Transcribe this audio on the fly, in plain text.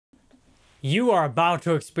You are about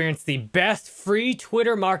to experience the best free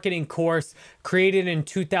Twitter marketing course created in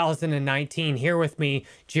 2019. Here with me,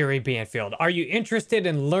 Jerry Banfield. Are you interested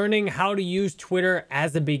in learning how to use Twitter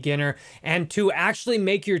as a beginner and to actually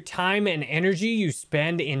make your time and energy you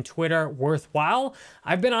spend in Twitter worthwhile?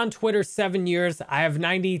 I've been on Twitter 7 years. I have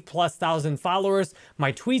 90,000+ followers.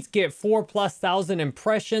 My tweets get 4,000+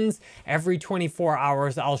 impressions every 24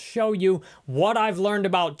 hours. I'll show you what I've learned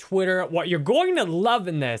about Twitter. What you're going to love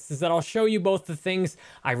in this is that I'll show you both the things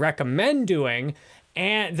I recommend doing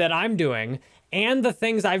and that I'm doing, and the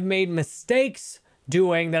things I've made mistakes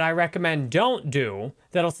doing that I recommend don't do,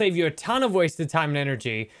 that'll save you a ton of wasted time and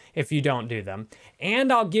energy if you don't do them. And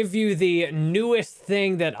I'll give you the newest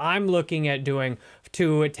thing that I'm looking at doing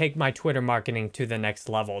to take my Twitter marketing to the next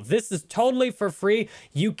level. This is totally for free.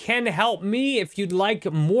 You can help me if you'd like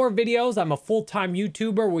more videos. I'm a full-time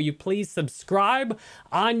YouTuber. Will you please subscribe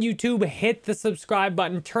on YouTube? Hit the subscribe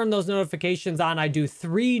button, turn those notifications on. I do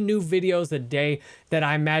 3 new videos a day that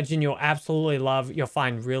I imagine you'll absolutely love. You'll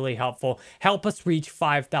find really helpful. Help us reach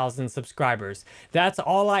 5,000 subscribers. That's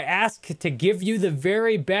all I ask, to give you the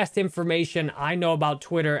very best information I know about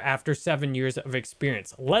Twitter after 7 years of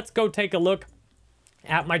experience. Let's go take a look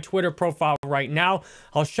at my Twitter profile right now.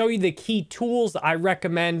 I'll show you the key tools I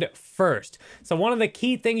recommend first. So one of the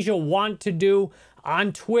key things you'll want to do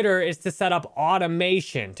on Twitter is to set up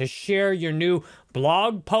automation to share your new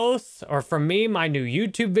blog posts, or for me, my new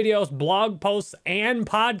YouTube videos, blog posts, and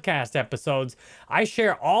podcast episodes. I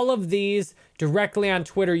share all of these directly on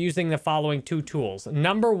Twitter using the following 2 tools.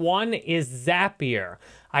 Number 1 is Zapier.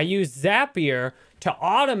 I use Zapier to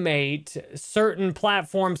automate certain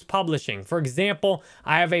platforms publishing. For example,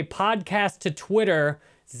 I have a podcast to Twitter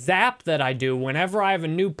Zap that I do. Whenever I have a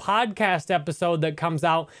new podcast episode that comes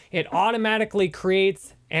out, it automatically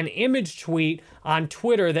creates an image tweet on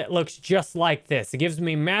Twitter that looks just like this. It gives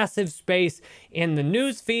me massive space in the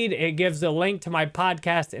news feed. It gives a link to my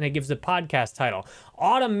podcast, and it gives a podcast title.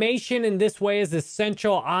 Automation in this way is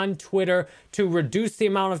essential on Twitter to reduce the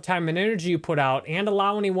amount of time and energy you put out and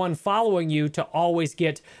allow anyone following you to always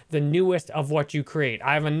get the newest of what you create.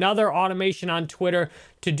 I have another automation on Twitter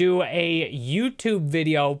to do a YouTube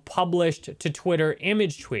video published to Twitter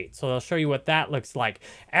image tweet. So I'll show you what that looks like.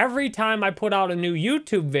 Every time I put out a new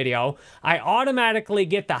YouTube video, I automatically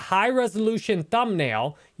get the high resolution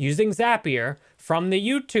thumbnail using Zapier from the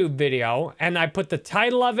YouTube video, and I put the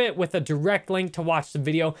title of it with a direct link to watch the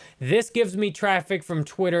video. This gives me traffic from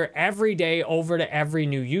Twitter every day over to every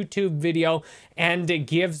new YouTube video, and it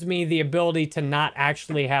gives me the ability to not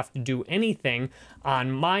actually have to do anything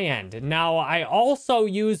on my end. Now, I also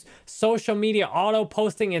use social media auto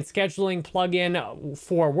posting and scheduling plugin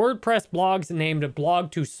for WordPress blogs named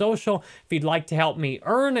Blog to Social. If you'd like to help me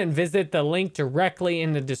earn, and visit the link directly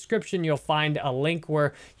in the description, you'll find a link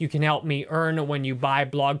where you can help me earn when you buy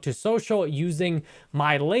Blog to Social using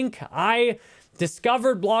my link. I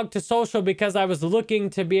discovered Blog to Social because I was looking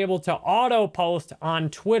to be able to auto post on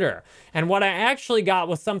Twitter. And what I actually got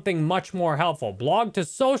was something much more helpful. Blog to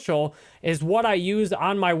Social is what I use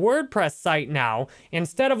on my WordPress site now.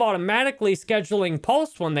 Instead of automatically scheduling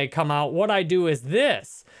posts when they come out, what I do is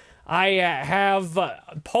this. I have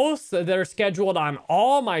posts that are scheduled on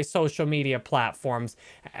all my social media platforms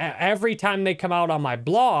every time they come out on my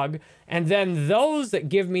blog, and then those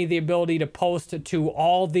give me the ability to post to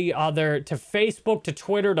all the other, to Facebook, to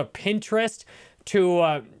Twitter, to Pinterest,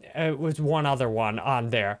 to it was one other one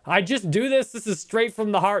on there. I just do this. This is straight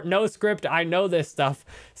from the heart, no script. I know this stuff,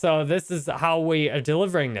 so this is how we are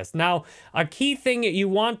delivering this. Now, a key thing that you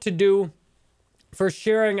want to do for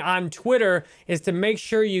sharing on Twitter is to make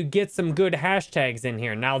sure you get some good hashtags in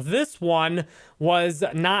here. Now, this one was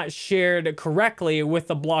not shared correctly with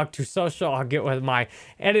the Blog to Social. I'll get with my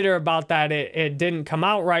editor about that. It didn't come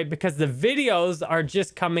out right because the videos are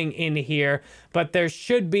just coming in here, but there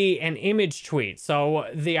should be an image tweet. So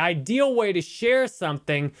the ideal way to share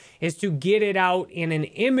something is to get it out in an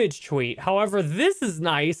image tweet. However, this is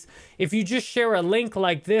nice. If you just share a link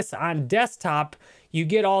like this on desktop, you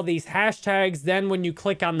get all these hashtags. Then when you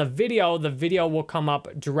click on the video will come up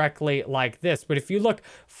directly like this. But if you look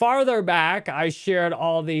farther back, I shared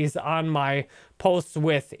all these on my posts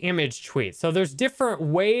with image tweets. So there's different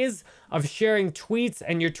ways of sharing tweets,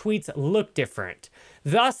 and your tweets look different.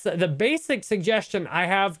 Thus, the basic suggestion I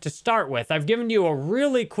have to start with, I've given you a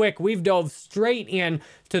really quick, we've dove straight in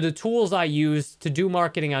to the tools I use to do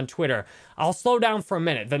marketing on Twitter. I'll slow down for a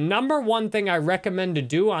minute. The number 1 thing I recommend to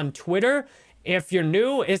do on Twitter, if you're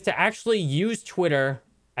new, is to actually use Twitter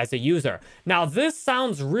as a user. Now, this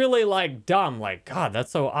sounds really like dumb, like, God,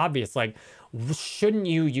 that's so obvious. Like, shouldn't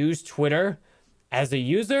you use Twitter as a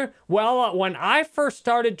user? Well, when I first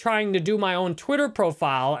started trying to do my own Twitter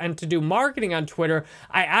profile and to do marketing on Twitter,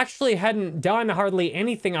 I actually hadn't done hardly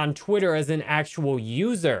anything on Twitter as an actual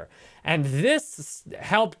user. And this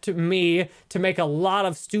helped me to make a lot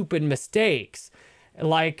of stupid mistakes.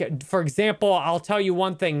 Like, for example, I'll tell you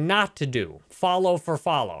one thing not to do: follow for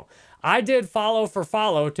follow. I did follow for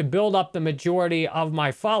follow to build up the majority of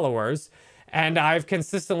my followers, and I've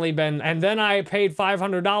consistently been, and then I paid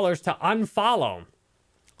 $500 to unfollow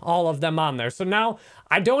all of them on there. So now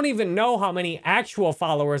I don't even know how many actual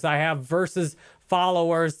followers I have versus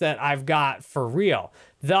followers that I've got for real.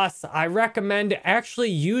 Thus, I recommend actually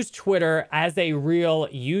use Twitter as a real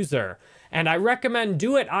user. And I recommend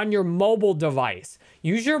do it on your mobile device.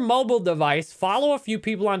 Use your mobile device, follow a few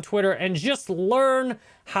people on Twitter, and just learn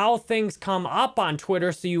how things come up on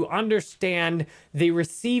Twitter so you understand the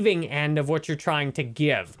receiving end of what you're trying to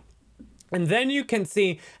give. And then you can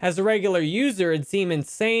see, as a regular user, it'd seem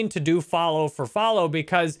insane to do follow for follow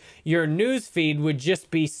because your news feed would just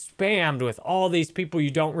be spammed with all these people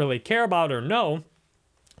you don't really care about or know.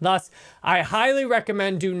 Thus, I highly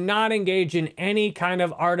recommend do not engage in any kind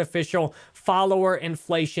of artificial follower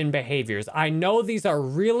inflation behaviors. I know these are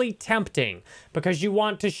really tempting because you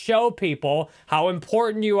want to show people how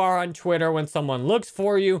important you are on Twitter when someone looks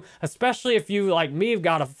for you, especially if you, like me, have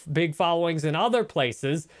got big followings in other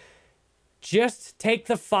places. Just take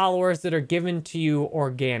the followers that are given to you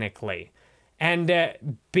organically and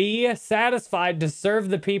be satisfied to serve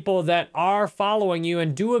the people that are following you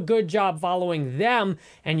and do a good job following them,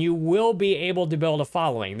 and you will be able to build a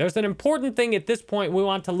following. There's an important thing at this point we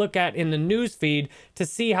want to look at in the news feed to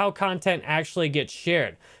see how content actually gets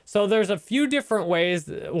shared. So there's a few different ways.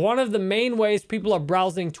 One of the main ways people are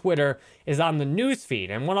browsing Twitter is on the news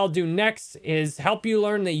feed. And what I'll do next is help you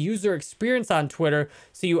learn the user experience on Twitter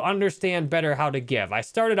so you understand better how to give. I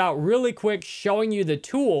started out really quick showing you the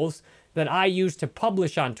tools that I use to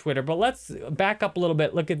publish on Twitter, but let's back up a little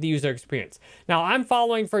bit, look at the user experience. Now, I'm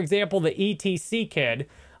following, for example, the ETC kid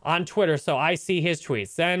on Twitter, so I see his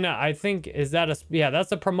tweets. Then I think, is that a, yeah,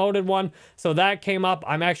 that's a promoted one. So that came up.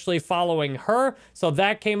 I'm actually following her. So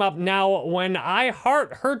that came up. Now, when I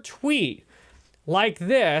heart her tweet like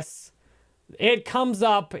this, it comes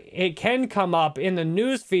up, it can come up in the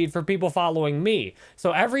news feed for people following me.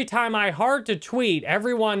 So every time I heart a tweet,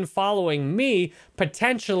 everyone following me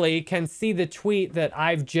potentially can see the tweet that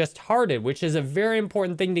I've just hearted, which is a very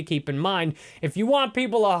important thing to keep in mind. If you want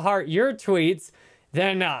people to heart your tweets,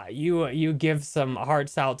 then you give some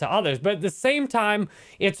hearts out to others. But at the same time,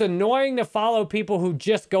 it's annoying to follow people who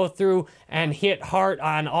just go through and hit heart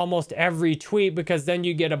on almost every tweet, because then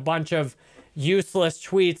you get a bunch of useless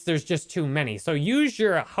tweets. There's just too many. So use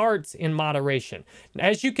your hearts in moderation.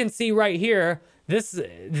 As you can see right here,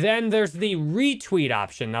 then there's the retweet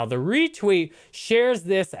option. Now the retweet shares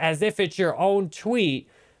this as if it's your own tweet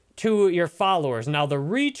to your followers. Now the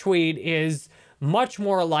retweet is much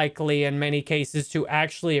more likely in many cases to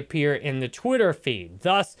actually appear in the Twitter feed.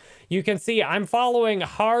 Thus, you can see I'm following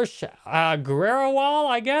Harsh Agrawal,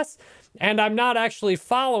 I guess, and I'm not actually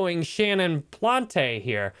following Shannon Plante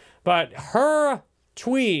here, but her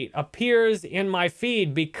tweet appears in my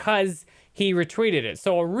feed because he retweeted it.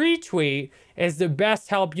 So a retweet is the best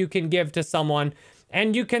help you can give to someone.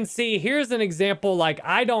 And you can see, here's an example, like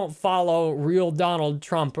I don't follow real Donald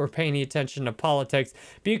Trump or pay any attention to politics,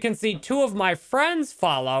 but you can see two of my friends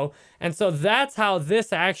follow. And so that's how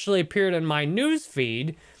this actually appeared in my news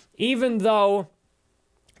feed, even though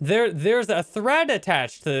there's a thread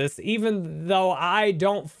attached to this, even though I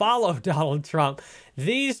don't follow Donald Trump.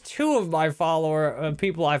 These two of my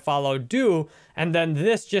people I follow do, and then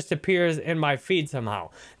this just appears in my feed somehow.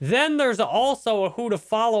 Then there's also a who to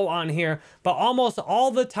follow on here, but almost all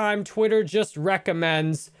the time Twitter just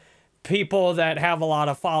recommends people that have a lot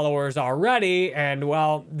of followers already, and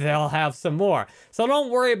well, they'll have some more. So don't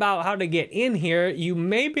worry about how to get in here. You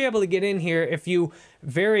may be able to get in here if you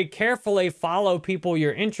very carefully follow people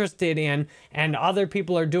you're interested in and other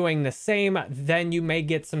people are doing the same. Then you may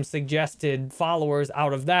get some suggested followers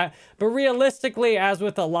out of that. But realistically, as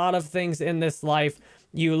with a lot of things in this life,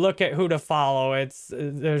 you look at who to follow.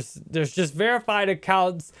 There's just verified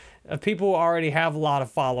accounts of people who already have a lot of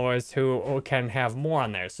followers who can have more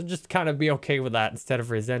on there. So just kind of be okay with that instead of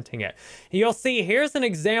resenting it. You'll see here's an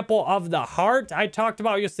example of the heart I talked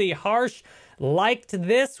about. You'll see Harsh liked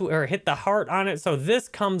this or hit the heart on it. So this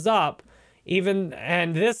comes up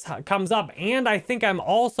and this comes up. And I think I'm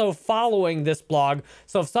also following this blog.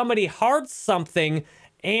 So if somebody hearts something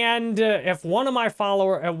And if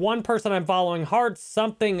one person I'm following hearts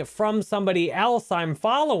something from somebody else I'm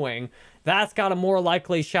following, that's got a more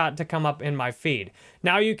likely shot to come up in my feed.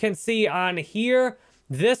 Now you can see on here,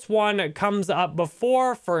 this one comes up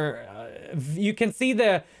before for, you can see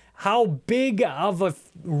how big of a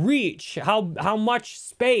reach, how much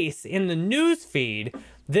space in the news feed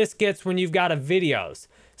this gets when you've got a videos.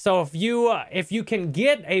 So if you can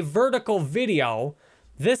get a vertical video,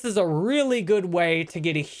 this is a really good way to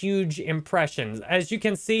get a huge impressions. As you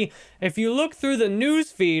can see, if you look through the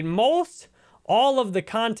news feed, all of the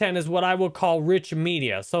content is what I would call rich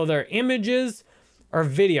media. So they're images or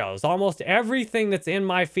videos. Almost everything that's in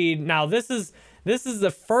my feed. Now this is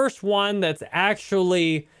the first one that's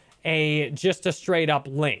actually just a straight up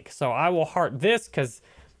link. So I will heart this because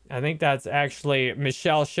I think that's actually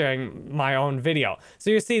Michelle sharing my own video. So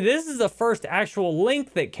you see, this is the first actual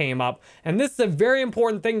link that came up. And this is a very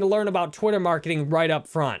important thing to learn about Twitter marketing right up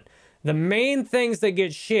front. The main things that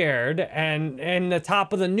get shared, and in the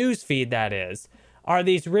top of the news feed that is, are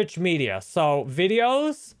these rich media. So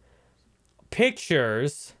videos,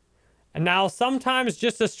 pictures, and now sometimes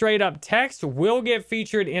just a straight up text will get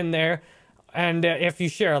featured in there. And if you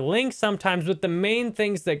share a link sometimes, but the main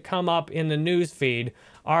things that come up in the news feed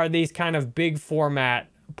are these kind of big format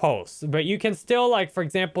posts. But you can still, like, for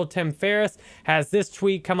example, Tim Ferriss has this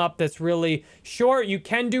tweet come up that's really short. You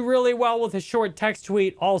can do really well with a short text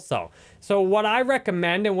tweet also. So what I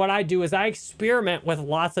recommend and what I do is I experiment with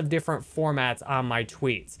lots of different formats on my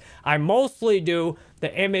tweets. I mostly do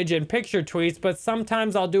the image and picture tweets, but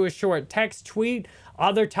sometimes I'll do a short text tweet.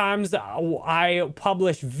 Other times I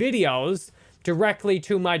publish videos directly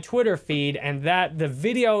to my Twitter feed, and the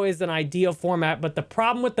video is an ideal format. But the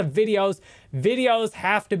problem with the videos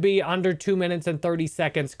have to be under 2 minutes and 30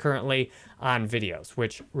 seconds currently on videos,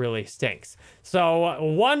 which really stinks. So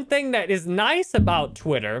one thing that is nice about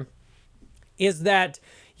Twitter is that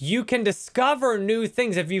you can discover new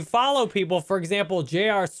things. If you follow people, for example,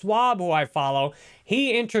 J.R. Swab, who I follow,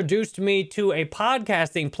 he introduced me to a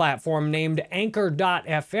podcasting platform named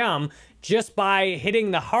Anchor.fm just by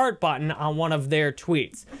hitting the heart button on one of their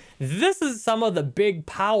tweets. This is some of the big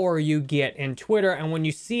power you get in Twitter, and when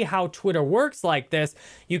you see how Twitter works like this,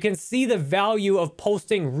 you can see the value of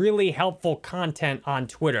posting really helpful content on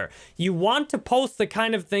Twitter. You want to post the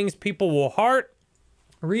kind of things people will heart,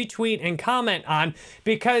 retweet, and comment on,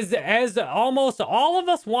 because as almost all of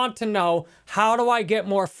us want to know, how do I get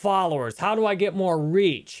more followers? How do I get more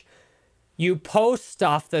reach? You post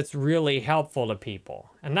stuff that's really helpful to people.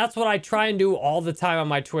 And that's what I try and do all the time on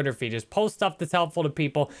my Twitter feed, is post stuff that's helpful to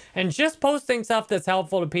people. And just posting stuff that's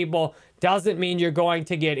helpful to people doesn't mean you're going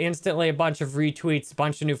to get instantly a bunch of retweets, a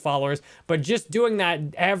bunch of new followers, but just doing that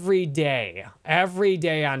every day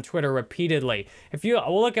on Twitter repeatedly. If you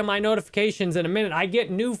look at my notifications in a minute, I get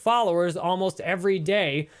new followers almost every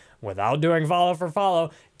day without doing follow for follow,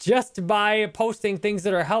 just by posting things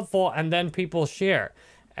that are helpful and then people share.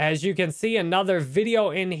 As you can see, another video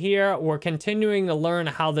in here. We're continuing to learn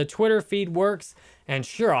how the Twitter feed works. And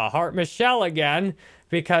sure, I'll heart Michelle again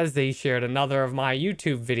because they shared another of my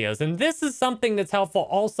YouTube videos. And this is something that's helpful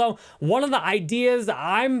also. One of the ideas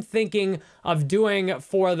I'm thinking of doing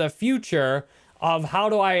for the future of how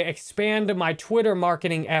do I expand my Twitter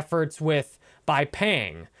marketing efforts by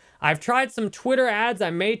paying. I've tried some Twitter ads.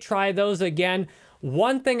 I may try those again.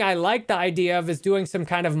 One thing I like the idea of is doing some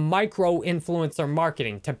kind of micro influencer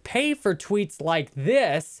marketing, to pay for tweets like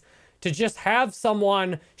this, to just have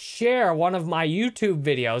someone share one of my YouTube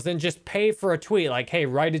videos and just pay for a tweet, like, hey,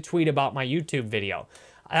 write a tweet about my YouTube video.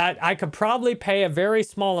 I could probably pay a very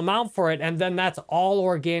small amount for it, and then that's all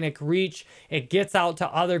organic reach. It gets out to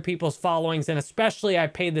other people's followings, and especially I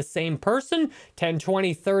pay the same person 10,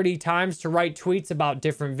 20, 30 times to write tweets about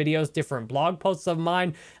different videos, different blog posts of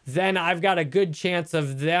mine. Then I've got a good chance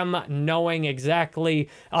of them knowing exactly,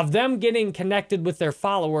 of them getting connected with their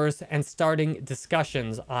followers and starting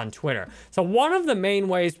discussions on Twitter. So one of the main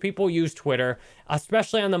ways people use Twitter,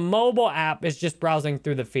 especially on the mobile app, is just browsing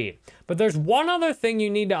through the feed. But there's one other thing you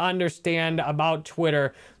need to understand about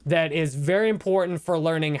Twitter that is very important for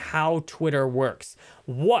learning how Twitter works.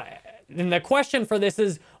 And the question for this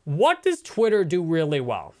is, what does Twitter do really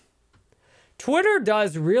well? Twitter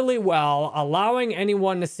does really well allowing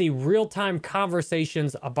anyone to see real-time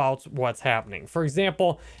conversations about what's happening. For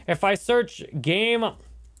example, if I search Game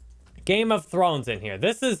of Thrones in here,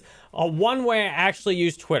 this is one way I actually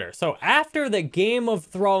use Twitter. So after the Game of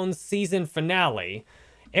Thrones season finale,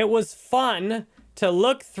 it was fun to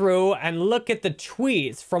look through and look at the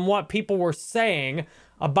tweets from what people were saying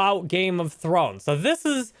about Game of Thrones. So this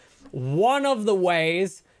is one of the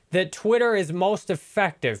ways that Twitter is most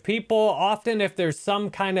effective. People often, if there's some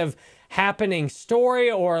kind of happening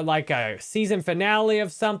story or like a season finale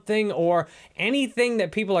of something or anything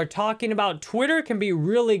that people are talking about, Twitter can be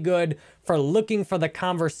really good for looking for the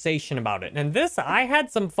conversation about it. And this, I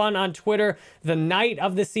had some fun on Twitter the night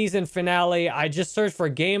of the season finale. I just searched for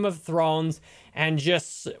Game of Thrones and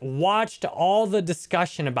just watched all the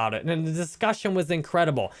discussion about it. And the discussion was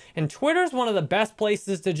incredible. And Twitter is one of the best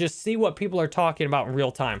places to just see what people are talking about in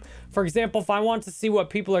real time. For example, if I want to see what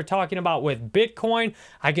people are talking about with Bitcoin,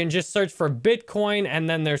 I can just search for Bitcoin and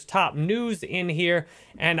then there's top news in here.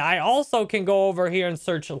 And I also can go over here and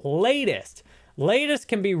search latest. Latest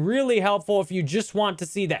can be really helpful if you just want to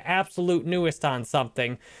see the absolute newest on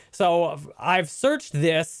something. So I've searched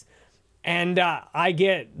this and I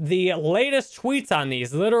get the latest tweets on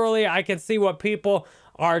these. Literally, I can see what people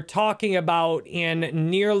are talking about in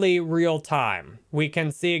nearly real time. We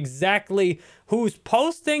can see exactly who's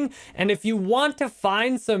posting. And if you want to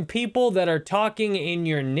find some people that are talking in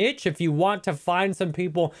your niche, if you want to find some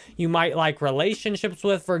people you might like relationships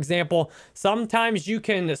with, for example, sometimes you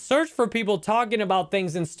can search for people talking about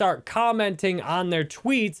things and start commenting on their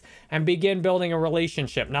tweets and begin building a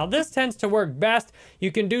relationship. Now, this tends to work best.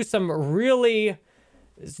 You can do some really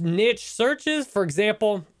niche searches. For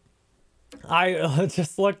example, I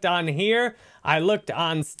just looked on here. I looked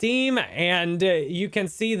on Steam and you can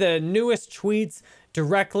see the newest tweets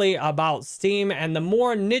directly about Steam. And the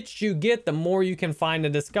more niche you get, the more you can find a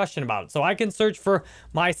discussion about it. So I can search for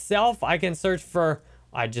myself. I can search for,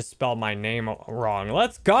 I just spelled my name wrong.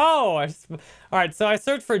 Let's go. All right. So I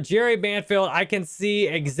searched for Jerry Banfield. I can see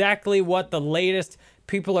exactly what the latest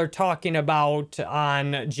people are talking about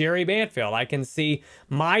on Jerry Banfield. I can see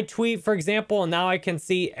my tweet, for example, and now I can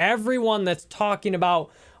see everyone that's talking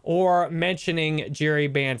about or mentioning Jerry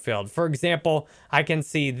Banfield. For example, I can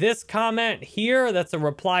see this comment here. That's a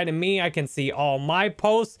reply to me. I can see all my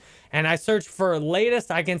posts, and I search for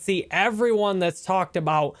latest. I can see everyone that's talked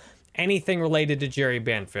about anything related to Jerry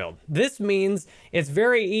Banfield. This means it's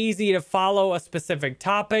very easy to follow a specific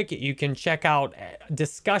topic. You can check out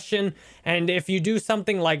discussion. And if you do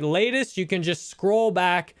something like latest, you can just scroll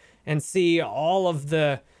back and see all of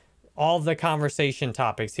the conversation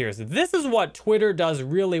topics here. So this is what Twitter does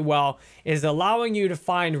really well, is allowing you to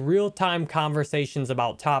find real-time conversations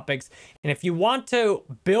about topics. And if you want to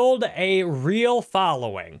build a real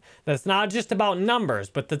following that's not just about numbers,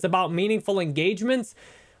 but that's about meaningful engagements,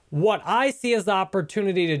 what I see as the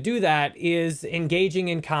opportunity to do that is engaging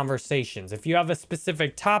in conversations. If you have a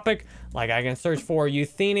specific topic, like I can search for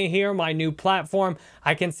Euthena here, my new platform,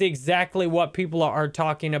 I can see exactly what people are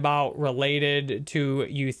talking about related to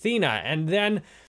Euthena. And then